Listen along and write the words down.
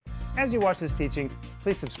As you watch this teaching,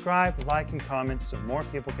 please subscribe, like, and comment so more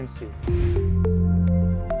people can see.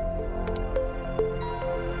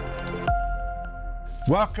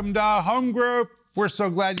 Welcome to our home group. We're so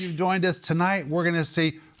glad you've joined us tonight. We're going to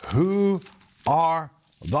see who are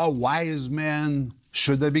the wise men.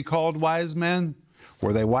 Should they be called wise men?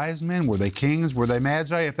 Were they wise men? Were they kings? Were they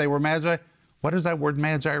magi? If they were magi, what does that word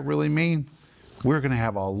magi really mean? We're going to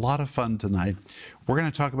have a lot of fun tonight. We're going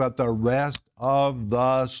to talk about the rest of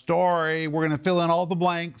the story. We're going to fill in all the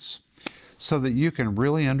blanks so that you can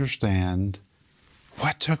really understand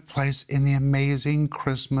what took place in the amazing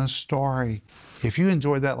Christmas story. If you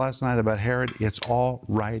enjoyed that last night about Herod, it's all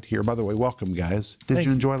right here. By the way, welcome, guys. Did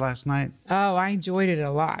you enjoy last night? Oh, I enjoyed it a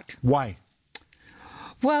lot. Why?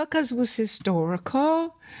 Well, because it was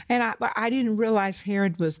historical, and I didn't realize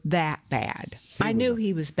Herod was that bad. I knew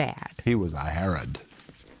he was bad. He was a Herod.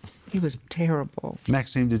 He was terrible.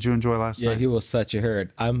 Maxime, did you enjoy last night? Yeah, he was such a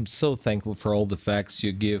Herod. I'm so thankful for all the facts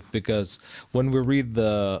you give, because when we read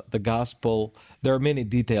the gospel, there are many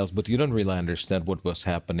details, but you don't really understand what was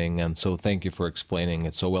happening. And so thank you for explaining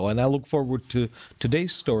it so well. And I look forward to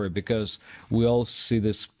today's story, because we all see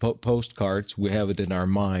this postcards. We have it in our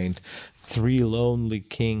mind. 3 lonely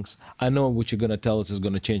kings. I know what you're going to tell us is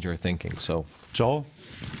going to change our thinking. So, Joel?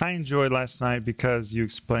 I enjoyed last night because you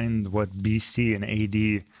explained what BC and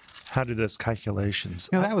AD, how do those calculations.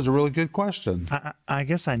 Yeah, that was a really good question. I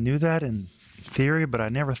guess I knew that in theory, but I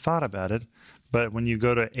never thought about it. But when you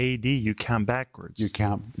go to AD, you count backwards. You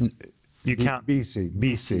count BC.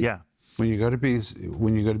 BC, yeah. When you go to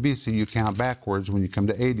BC, you count backwards. When you come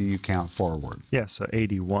to AD, you count forward. Yeah, so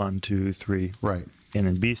AD 1, 2, 3. Right. And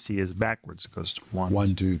in BC is backwards. It goes to 1.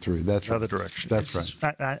 1, 2, 3. That's the right. other direction. That's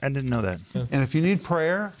right. I didn't know that. Yeah. And if you need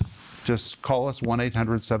prayer, just call us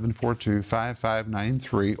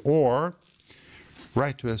 1-800-742-5593 or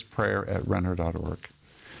write to us prayer@renner.org.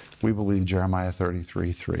 We believe Jeremiah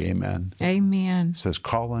 33:3. Amen. Amen. It says,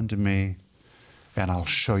 call unto me, and I'll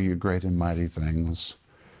show you great and mighty things.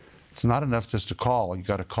 It's not enough just to call. You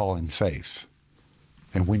got to call in faith.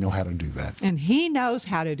 And we know how to do that. And he knows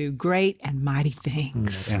how to do great and mighty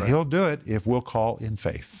things. And he'll do it if we'll call in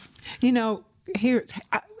faith. You know, here,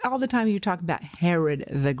 all the time you talk about Herod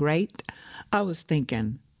the Great, I was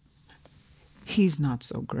thinking, he's not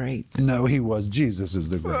so great. No, he was. Jesus is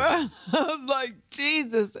the great. I was like,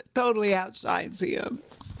 Jesus totally outshines him.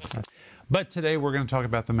 But today we're going to talk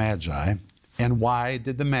about the Magi. And why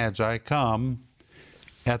did the Magi come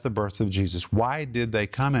at the birth of Jesus? Why did they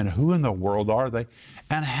come, and who in the world are they,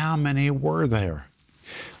 and how many were there?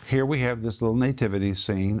 Here we have this little nativity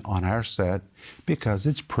scene on our set because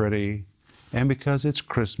it's pretty and because it's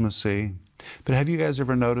Christmassy. But have you guys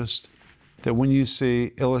ever noticed that when you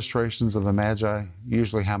see illustrations of the Magi,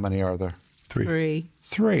 usually how many are there? 3.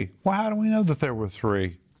 3. Well, how do we know that there were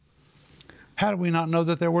 3? How do we not know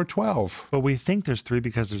that there were 12? Well, we think there's 3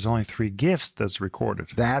 because there's only 3 gifts that's recorded.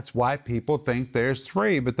 That's why people think there's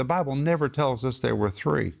 3, but the Bible never tells us there were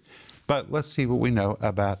 3. But let's see what we know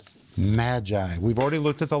about Magi. We've already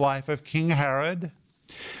looked at the life of King Herod,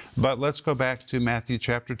 but let's go back to Matthew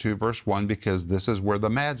chapter 2, verse 1, because this is where the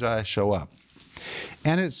Magi show up.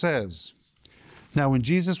 And it says, now when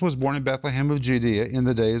Jesus was born in Bethlehem of Judea in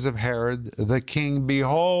the days of Herod the king,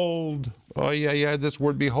 behold, this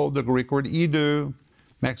word behold, the Greek word idou.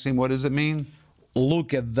 Maxime, what does it mean?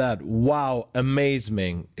 look at that. Wow,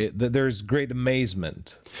 amazing. There's great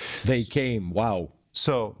amazement. They came. Wow.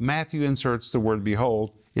 So Matthew inserts the word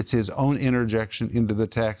behold. It's his own interjection into the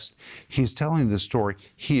text. He's telling the story.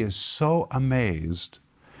 He is so amazed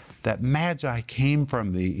that Magi came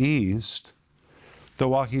from the east, that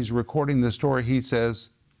while he's recording the story, he says,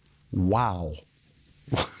 wow.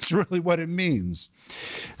 That's really what it means.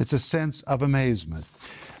 It's a sense of amazement.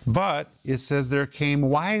 But it says there came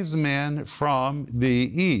wise men from the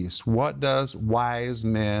east. What does wise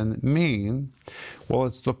men mean? Well,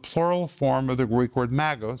 it's the plural form of the Greek word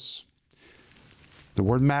magos. The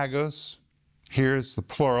word magos, here's the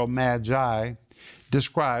plural magi,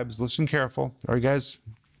 describes, listen careful. All right, guys,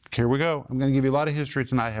 here we go. I'm going to give you a lot of history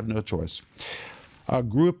tonight. I have no choice. A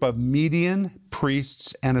group of Median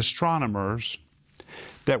priests and astronomers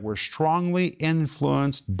that were strongly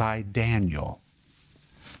influenced by Daniel,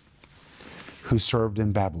 who served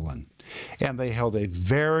in Babylon. And they held a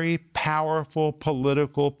very powerful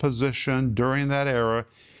political position during that era.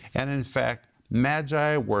 And in fact,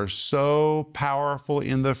 Magi were so powerful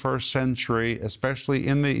in the first century, especially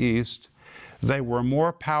in the East, they were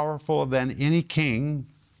more powerful than any king,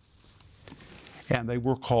 and they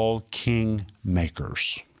were called king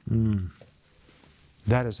makers.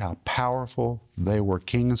 That is how powerful they were.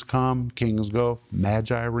 Kings come, kings go,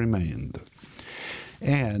 Magi remained.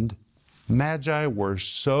 And Magi were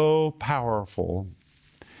so powerful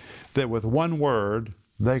that with one word,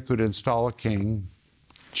 they could install a king,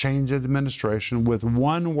 change administration. With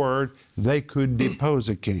one word, they could depose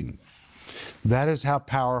a king. That is how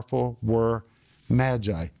powerful were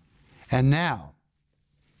Magi. And now,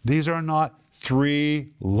 these are not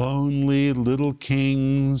three lonely little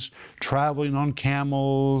kings traveling on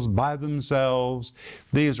camels by themselves.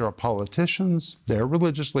 These are politicians, they're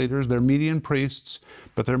religious leaders, they're Median priests,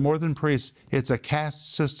 but they're more than priests. It's a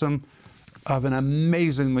caste system of an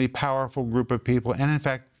amazingly powerful group of people. And in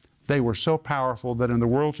fact, they were so powerful that in the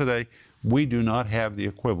world today, we do not have the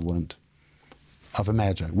equivalent of a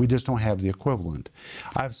magi. We just don't have the equivalent.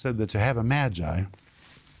 I've said that to have a magi,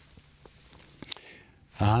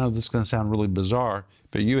 I know this is going to sound really bizarre,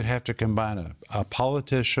 but you would have to combine a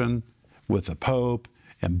politician with a pope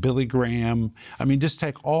and Billy Graham. I mean, just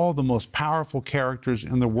take all the most powerful characters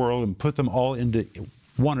in the world and put them all into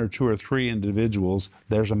one or two or three individuals.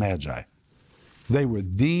 There's a magi. They were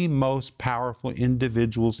the most powerful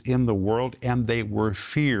individuals in the world, and they were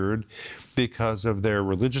feared because of their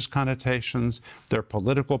religious connotations, their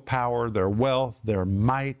political power, their wealth, their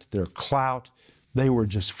might, their clout. They were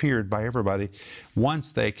just feared by everybody.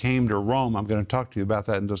 Once they came to Rome, I'm going to talk to you about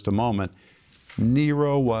that in just a moment,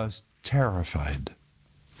 Nero was terrified.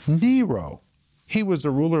 Nero. He was the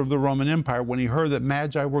ruler of the Roman Empire. When he heard that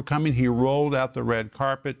Magi were coming, he rolled out the red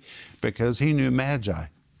carpet because he knew Magi,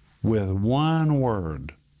 with one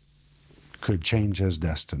word, could change his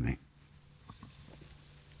destiny.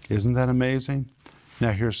 Isn't that amazing?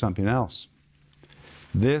 Now here's something else.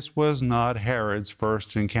 This was not Herod's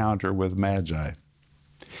first encounter with Magi,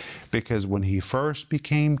 because when he first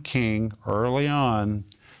became king early on,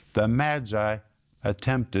 the Magi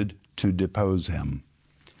attempted to depose him.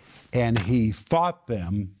 And he fought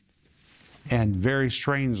them, and very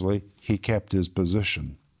strangely, he kept his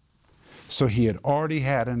position. So he had already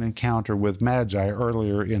had an encounter with Magi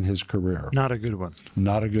earlier in his career. Not a good one.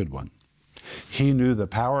 Not a good one. He knew the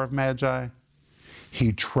power of Magi.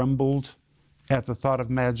 He trembled at the thought of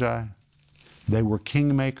Magi. They were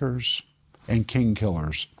kingmakers and king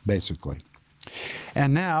killers, basically.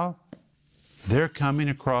 And now they're coming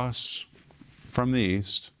across from the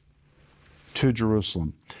east to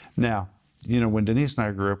Jerusalem. Now, you know, when Denise and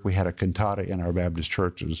I grew up, we had a cantata in our Baptist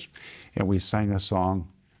churches, and we sang a song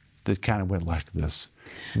that kind of went like this.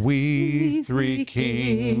 We three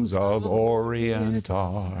kings of Orient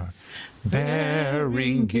are,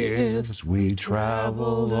 bearing gifts we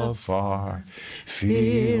travel afar,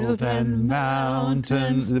 field and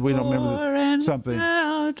mountain. We don't remember something.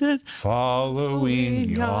 Following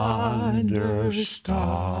yonder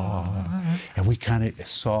star. And we kind of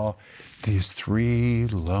saw these three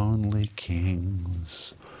lonely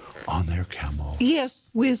kings on their camels. Yes,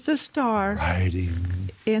 with the star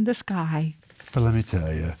Riding in the sky. But let me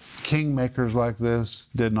tell you, kingmakers like this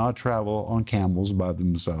did not travel on camels by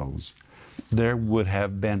themselves. There would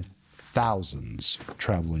have been thousands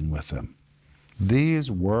traveling with them. These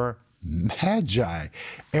were magi.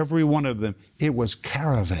 Every one of them, it was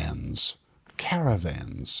caravans.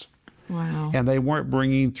 Caravans. Wow. And they weren't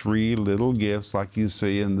bringing three little gifts like you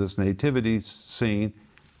see in this nativity scene.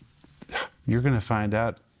 You're going to find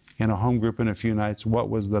out in a home group in a few nights what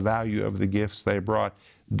was the value of the gifts they brought.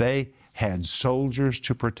 They had soldiers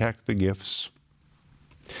to protect the gifts.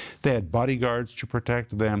 They had bodyguards to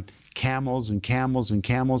protect them, camels and camels and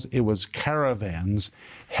camels. It was caravans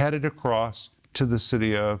headed across to the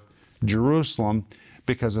city of Jerusalem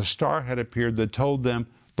because a star had appeared that told them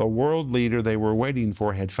the world leader they were waiting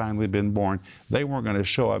for had finally been born. They weren't going to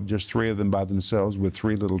show up, just three of them by themselves with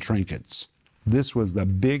three little trinkets. This was the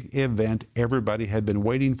big event everybody had been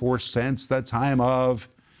waiting for since the time of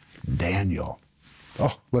Daniel.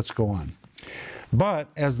 Oh, let's go on. But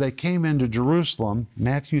as they came into Jerusalem,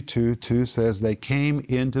 Matthew 2:2 says, they came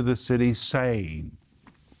into the city saying,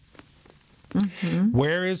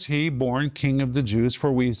 Where is he born King of the Jews?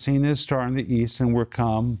 For we've seen his star in the east and we're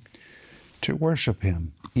come to worship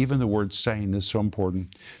him. Even the word saying is so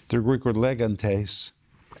important. The Greek word legantes,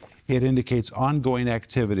 it indicates ongoing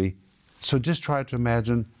activity. So just try to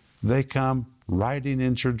imagine they come riding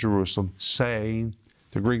into Jerusalem saying,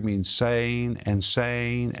 the Greek means saying and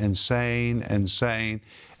saying and saying and saying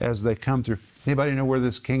as they come through. Anybody know where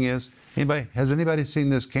this king is? Anybody? Has anybody seen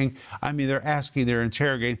this king? I mean, they're asking, they're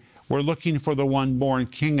interrogating. We're looking for the one born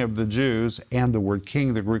King of the Jews, and the word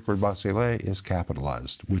king, the Greek word basileia, is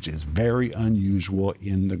capitalized, which is very unusual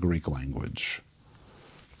in the Greek language.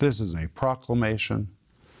 This is a proclamation.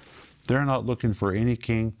 They're not looking for any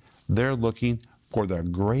king. They're looking for the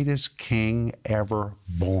greatest king ever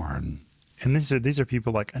born. And these are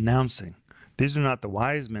people like announcing These are not the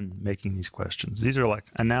wise men making these questions. These are like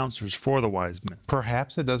announcers for the wise men.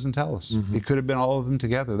 Perhaps it doesn't tell us. It could have been all of them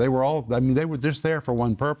together. They were just there for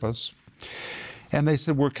one purpose. And they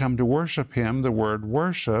said, we're come to worship him. The word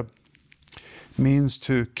worship means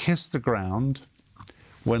to kiss the ground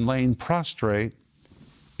when laying prostrate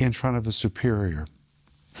in front of a superior.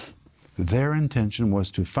 Their intention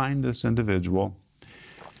was to find this individual,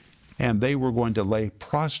 and they were going to lay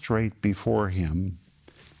prostrate before him,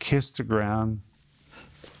 kiss the ground,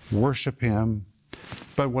 worship him.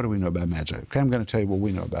 But what do we know about Magi? Okay, I'm going to tell you what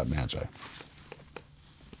we know about Magi.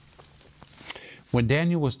 When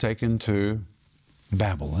Daniel was taken to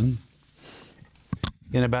Babylon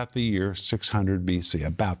in about the year 600 BC,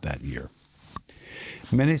 about that year,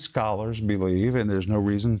 many scholars believe, and there's no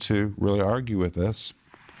reason to really argue with this,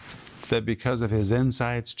 that because of his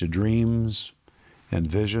insights to dreams and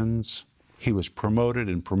visions, he was promoted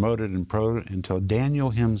and promoted and promoted until Daniel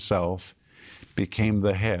himself became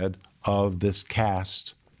the head of this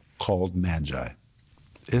caste called Magi.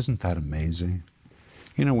 Isn't that amazing?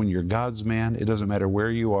 You know, when you're God's man, it doesn't matter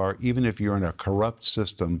where you are, even if you're in a corrupt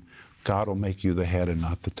system, God will make you the head and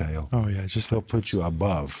not the tail. Oh, yeah, just He'll like put you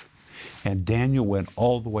above. And Daniel went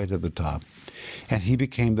all the way to the top, and he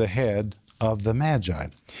became the head of the Magi.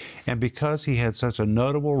 And because he had such a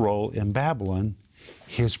notable role in Babylon,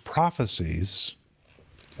 his prophecies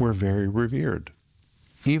were very revered,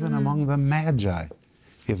 even among the Magi.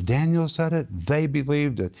 If Daniel said it, they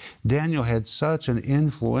believed it. Daniel had such an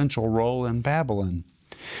influential role in Babylon.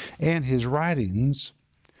 And his writings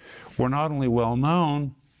were not only well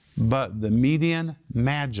known, but the Median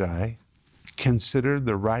Magi considered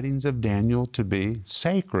the writings of Daniel to be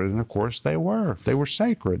sacred. And of course they were. They were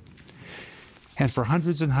sacred. And for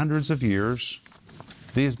hundreds and hundreds of years,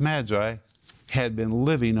 these Magi had been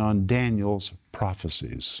living on Daniel's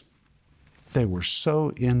prophecies. They were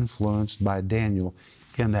so influenced by Daniel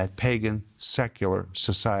in that pagan, secular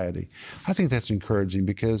society. I think that's encouraging,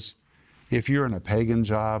 because if you're in a pagan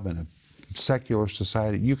job in a secular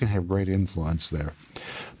society, you can have great influence there.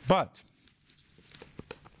 But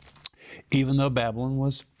even though Babylon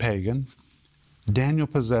was pagan, Daniel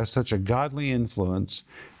possessed such a godly influence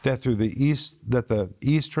that the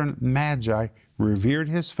Eastern Magi revered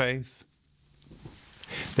his faith.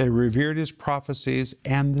 They revered his prophecies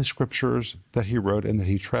and the scriptures that he wrote and that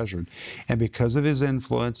he treasured. And because of his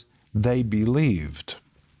influence, they believed.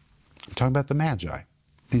 I'm talking about the Magi,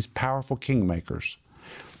 these powerful kingmakers.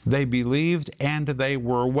 They believed, and they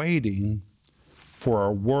were waiting for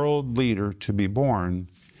a world leader to be born,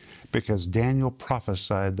 because Daniel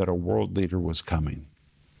prophesied that a world leader was coming.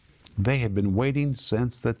 They had been waiting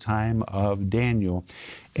since the time of Daniel.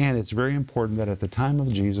 And it's very important that at the time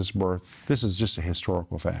of Jesus' birth, this is just a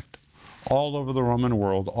historical fact, all over the Roman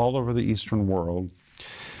world, all over the Eastern world,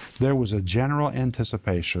 there was a general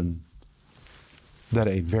anticipation that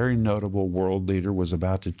a very notable world leader was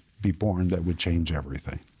about to be born that would change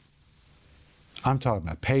everything. I'm talking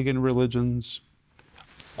about pagan religions.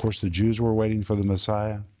 Of course, the Jews were waiting for the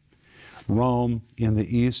Messiah. Rome in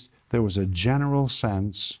the East, there was a general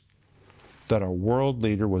sense that a world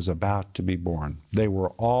leader was about to be born. They were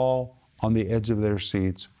all on the edge of their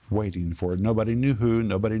seats waiting for it. Nobody knew who,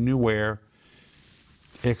 nobody knew where,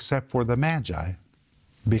 except for the Magi,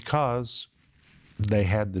 because they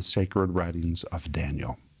had the sacred writings of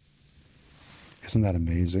Daniel. Isn't that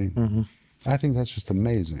amazing? Mm-hmm. I think that's just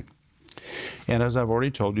amazing. And as I've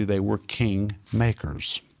already told you, they were king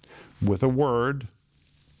makers. With a word,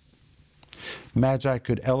 Magi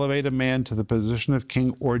could elevate a man to the position of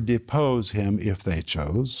king or depose him if they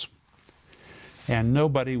chose. And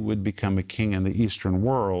nobody would become a king in the Eastern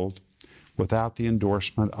world without the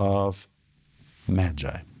endorsement of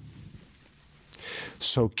Magi.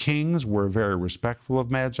 So kings were very respectful of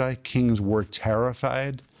Magi. Kings were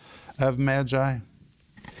terrified of Magi.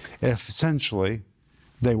 Essentially,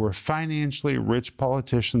 they were financially rich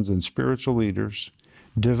politicians and spiritual leaders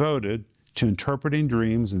devoted to interpreting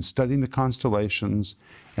dreams and studying the constellations.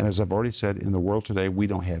 And as I've already said, in the world today, we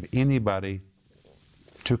don't have anybody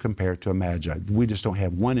to compare to a Magi. We just don't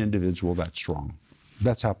have one individual that strong.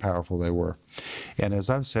 That's how powerful they were. And as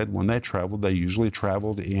I've said, when they usually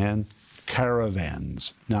traveled in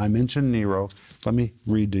caravans. Now, I mentioned Nero. Let me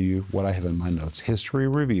read to you what I have in my notes. History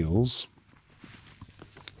reveals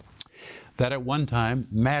that at one time,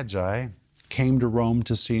 Magi came to Rome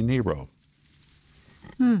to see Nero.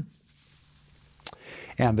 And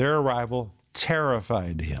their arrival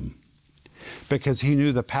terrified him, because he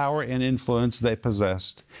knew the power and influence they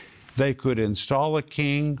possessed. They could install a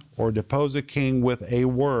king or depose a king with a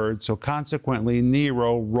word. So consequently,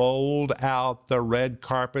 Nero rolled out the red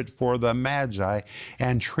carpet for the Magi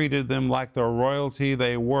and treated them like the royalty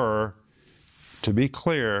they were. To be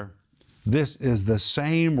clear, this is the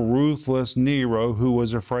same ruthless Nero who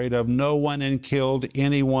was afraid of no one and killed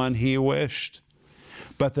anyone he wished.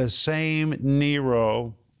 But the same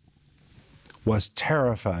Nero was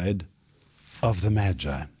terrified of the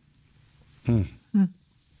Magi.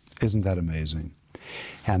 Isn't that amazing?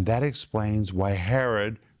 And that explains why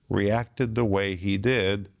Herod reacted the way he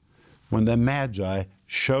did when the Magi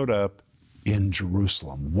showed up in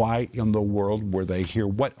Jerusalem. Why in the world were they here?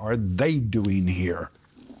 What are they doing here?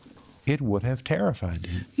 It would have terrified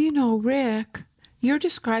him. You know, Rick, you're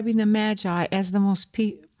describing the Magi as the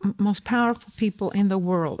most powerful people in the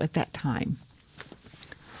world at that time.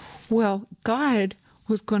 Well, God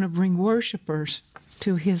was going to bring worshipers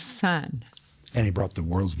to his son. And he brought the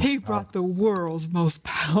world's most He brought the world's most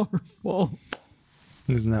powerful.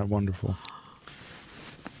 Isn't that wonderful?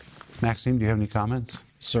 Maxime, do you have any comments?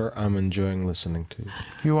 Sir, I'm enjoying listening to you.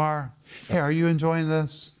 You are? Hey, are you enjoying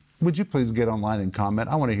this? Would you please get online and comment?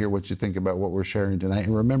 I want to hear what you think about what we're sharing tonight.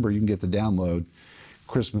 And remember, you can get the download,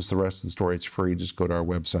 Christmas, the rest of the story. It's free. Just go to our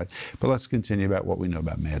website. But let's continue about what we know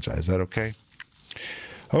about Magi. Is that okay?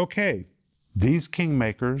 Okay. These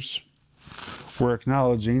kingmakers were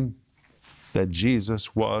acknowledging that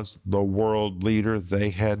Jesus was the world leader they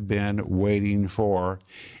had been waiting for.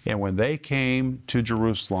 And when they came to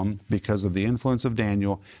Jerusalem, because of the influence of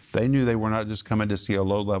Daniel, they knew they were not just coming to see a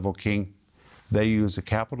low-level king. They used a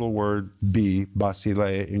capital word, B,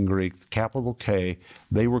 basileia in Greek, capital K.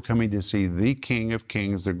 They were coming to see the King of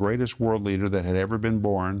Kings, the greatest world leader that had ever been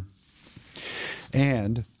born.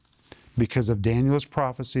 And because of Daniel's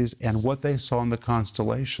prophecies and what they saw in the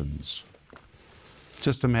constellations,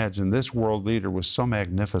 just imagine this world leader was so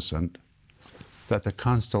magnificent that the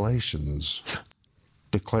constellations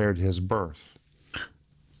declared his birth.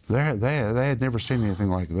 They had never seen anything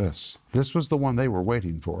like this. This was the one they were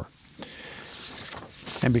waiting for.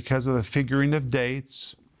 And because of the figuring of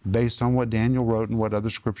dates, based on what Daniel wrote and what other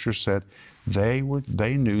scriptures said, they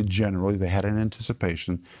knew generally, they had an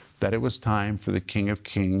anticipation that it was time for the King of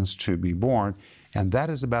Kings to be born. And that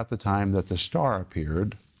is about the time that the star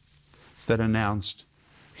appeared that announced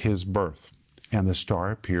his birth. And the star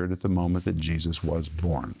appeared at the moment that Jesus was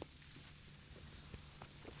born.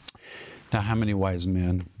 Now, how many wise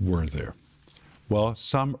men were there? Well,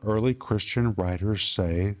 some early Christian writers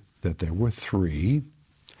say that there were 3.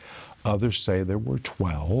 Others say there were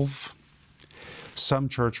 12. Some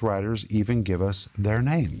church writers even give us their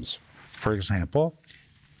names. For example,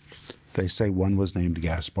 they say one was named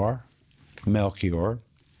Gaspar, Melchior,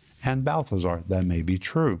 and Balthazar. That may be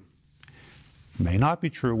true. May not be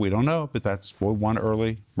true, we don't know, but that's what one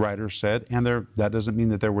early writer said. And that doesn't mean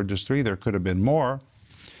that there were just 3, there could have been more.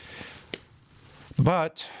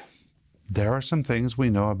 But there are some things we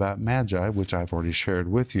know about Magi, which I've already shared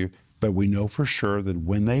with you, but we know for sure that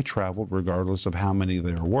when they traveled, regardless of how many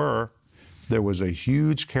there were, there was a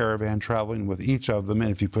huge caravan traveling with each of them. And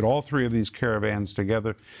if you put all 3 of these caravans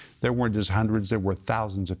together, there weren't just hundreds, there were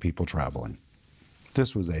thousands of people traveling.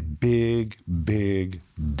 This was a big, big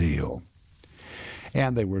deal.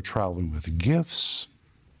 And they were traveling with gifts,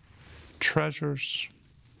 treasures,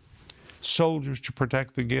 soldiers to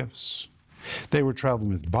protect the gifts. They were traveling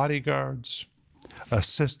with bodyguards,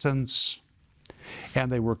 assistants, and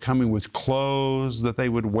they were coming with clothes that they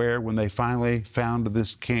would wear when they finally found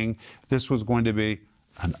this king. This was going to be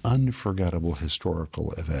an unforgettable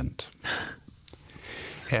historical event.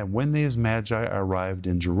 And when these Magi arrived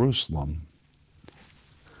in Jerusalem,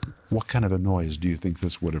 what kind of a noise do you think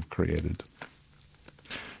this would have created?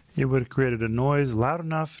 It would have created a noise loud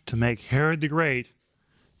enough to make Herod the Great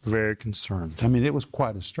very concerned. I mean, it was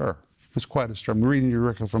quite a stir. It was quite a stir. I'm reading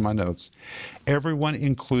directly from my notes. Everyone,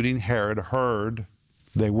 including Herod, heard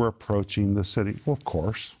they were approaching the city. Well, of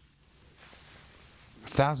course.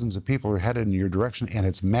 Thousands of people are headed in your direction, and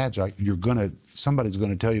it's Magi. Somebody's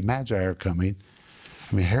going to tell you Magi are coming.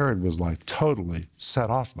 I mean, Herod was like totally set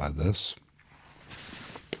off by this.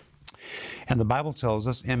 And the Bible tells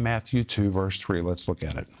us in Matthew 2, verse 3, let's look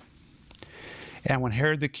at it. And when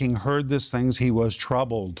Herod the king heard these things, he was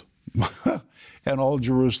troubled, and all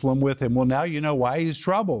Jerusalem with him. Well, now you know why he's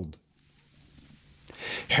troubled.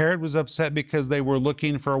 Herod was upset because they were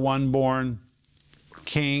looking for one born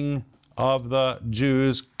king of the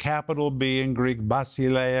Jews, capital B in Greek,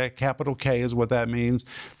 basileia, capital K is what that means.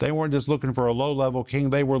 They weren't just looking for a low-level king,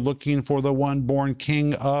 they were looking for the one born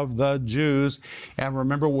king of the Jews. And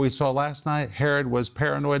remember what we saw last night? Herod was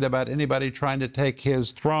paranoid about anybody trying to take his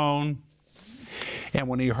throne. And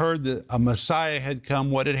when he heard that a Messiah had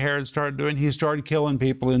come, what did Herod start doing? He started killing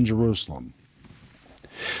people in Jerusalem.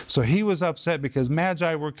 So he was upset because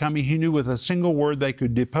Magi were coming. He knew with a single word they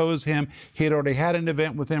could depose him. He had already had an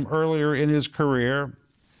event with him earlier in his career.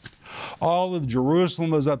 All of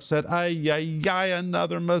Jerusalem was upset. Ay, ay, ay,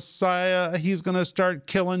 another Messiah. He's going to start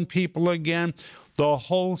killing people again. The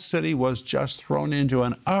whole city was just thrown into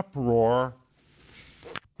an uproar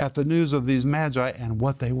at the news of these Magi and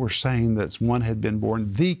what they were saying, that one had been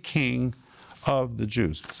born, the King of the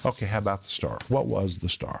Jews. Okay, how about the star? What was the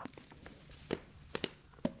star?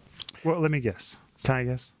 Well, let me guess. Can I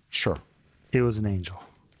guess? Sure. It was an angel.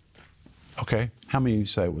 Okay, how many of you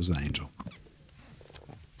say it was an angel?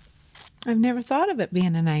 I've never thought of it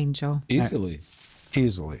being an angel. Easily.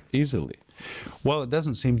 Easily. Easily. Well, it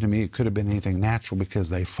doesn't seem to me it could have been anything natural because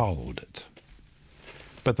they followed it.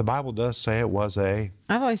 But the Bible does say it was a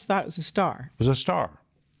I've always thought it was a star. star.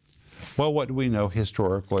 Well, what do we know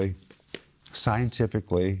historically,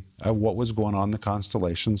 scientifically, of what was going on in the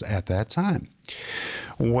constellations at that time?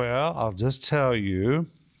 Well, I'll just tell you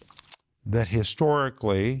that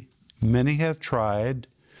historically, many have tried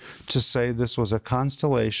to say this was a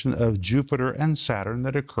constellation of Jupiter and Saturn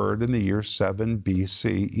that occurred in the year 7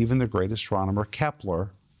 BC. Even the great astronomer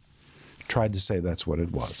Kepler tried to say that's what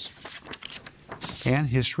it was. And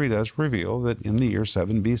history does reveal that in the year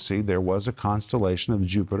 7 BC, there was a constellation of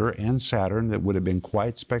Jupiter and Saturn that would have been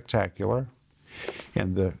quite spectacular.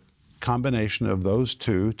 And the combination of those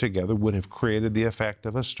two together would have created the effect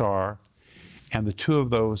of a star. And the two of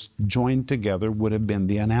those joined together would have been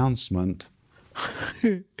the announcement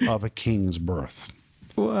of a king's birth.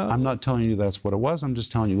 Wow. I'm not telling you that's what it was. I'm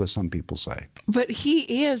just telling you what some people say. But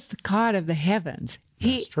he is the God of the heavens.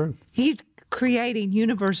 That's true. He's creating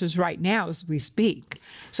universes right now as we speak.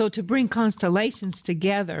 So to bring constellations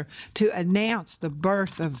together to announce the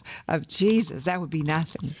birth of Jesus, that would be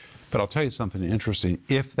nothing. But I'll tell you something interesting.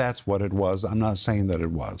 If that's what it was, I'm not saying that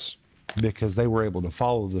it was, because they were able to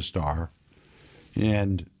follow the star,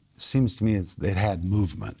 and it seems to me it had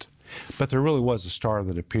movement. But there really was a star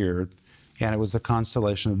that appeared, and it was the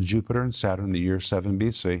constellation of Jupiter and Saturn in the year 7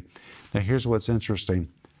 BC. Now, here's what's interesting.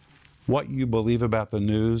 What you believe about the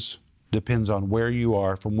news depends on where you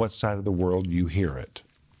are, from what side of the world you hear it.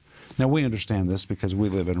 Now, we understand this because we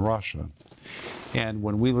live in Russia. And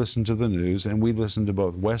when we listen to the news, and we listen to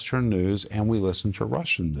both Western news and we listen to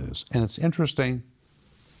Russian news, and it's interesting,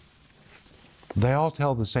 they all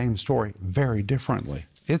tell the same story very differently.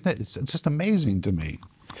 Isn't it? It's just amazing to me.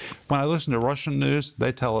 When I listen to Russian news,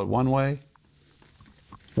 they tell it one way.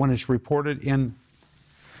 When it's reported in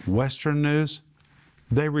Western news,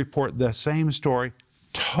 they report the same story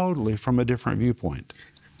totally from a different viewpoint.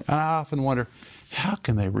 And I often wonder, how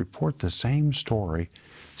can they report the same story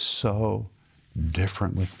so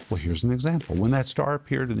differently? Well, here's an example. When that star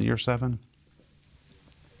appeared in the year 7,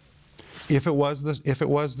 if it was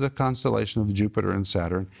the constellation of Jupiter and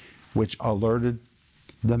Saturn, which alerted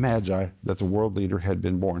the Magi that the world leader had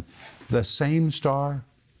been born, the same star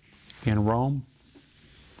in Rome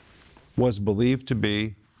was believed to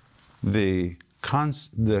be the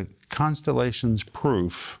constellation's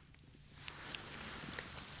proof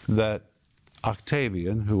that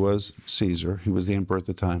Octavian, who was Caesar, who was the emperor at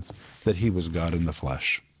the time, that he was God in the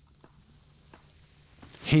flesh.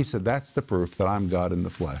 He said, that's the proof that I'm God in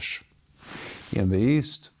the flesh. In the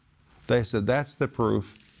East, they said, that's the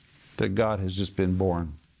proof that God has just been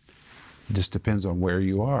born. It just depends on where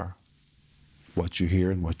you are, what you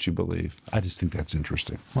hear, and what you believe. I just think that's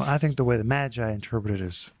interesting. Well, I think the way the Magi interpreted it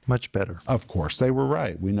is much better. Of course, they were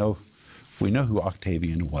right. We know who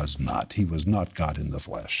Octavian was not. He was not God in the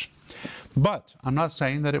flesh. But I'm not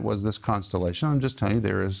saying that it was this constellation. I'm just telling you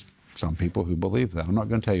there is some people who believe that. I'm not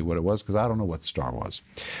going to tell you what it was because I don't know what the star was.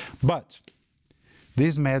 But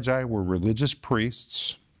these Magi were religious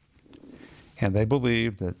priests, and they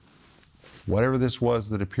believed that whatever this was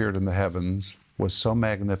that appeared in the heavens was so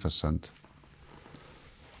magnificent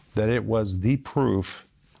that it was the proof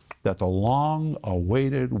that the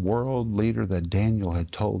long-awaited world leader that Daniel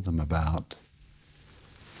had told them about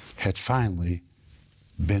had finally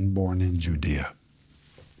been born in Judea.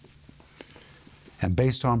 And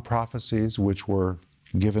based on prophecies which were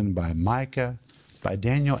given by Micah, by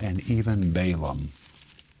Daniel, and even Balaam,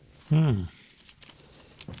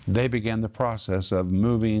 they began the process of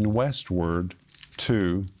moving westward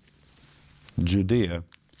to Judea,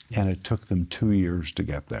 and it took them 2 years to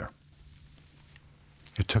get there.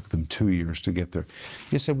 It took them 2 years to get there.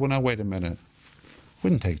 You said, well, now, wait a minute. It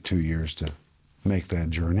wouldn't take 2 years to make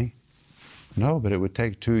that journey. No, but it would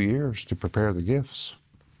take 2 years to prepare the gifts.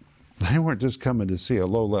 They weren't just coming to see a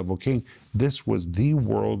low-level king. This was the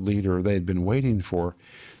world leader they'd been waiting for.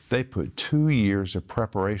 They put 2 years of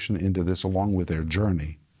preparation into this along with their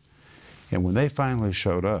journey. And when they finally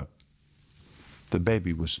showed up, the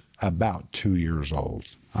baby was about 2 years old.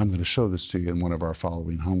 I'm going to show this to you in one of our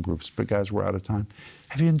following home groups. But guys, we're out of time.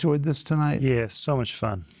 Have you enjoyed this tonight? Yeah, so much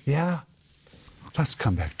fun. Yeah? Let's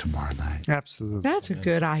come back tomorrow night. Absolutely. That's a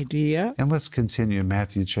good idea. And let's continue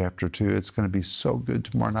Matthew chapter 2. It's going to be so good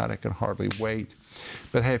tomorrow night. I can hardly wait.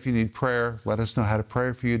 But hey, if you need prayer, let us know how to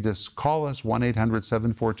pray for you. Just call us,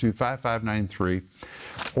 1-800-742-5593.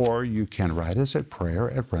 Or you can write us at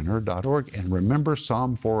prayer@renner.org. And remember,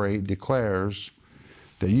 Psalm 4:8 declares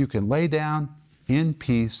that you can lay down in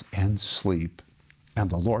peace and sleep, and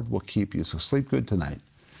the Lord will keep you. So sleep good tonight,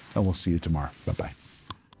 and we'll see you tomorrow. Bye-bye.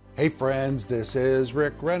 Hey friends, this is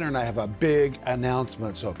Rick Renner, and I have a big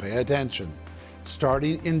announcement, so pay attention.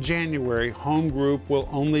 Starting in January, home group will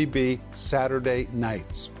only be Saturday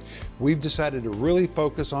nights. We've decided to really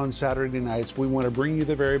focus on Saturday nights. We want to bring you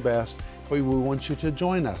the very best, but we want you to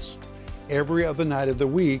join us. Every other night of the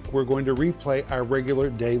week, we're going to replay our regular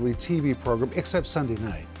daily TV program, except Sunday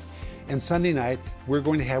night. And Sunday night, we're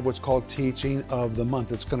going to have what's called Teaching of the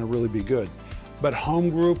Month. It's going to really be good. But home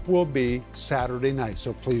group will be Saturday night.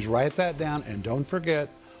 So please write that down, and don't forget,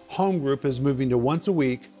 home group is moving to once a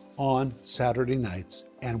week on Saturday nights,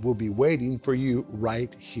 and we'll be waiting for you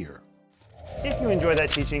right here. If you enjoyed that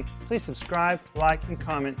teaching, please subscribe, like, and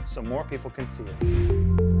comment so more people can see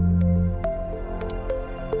it.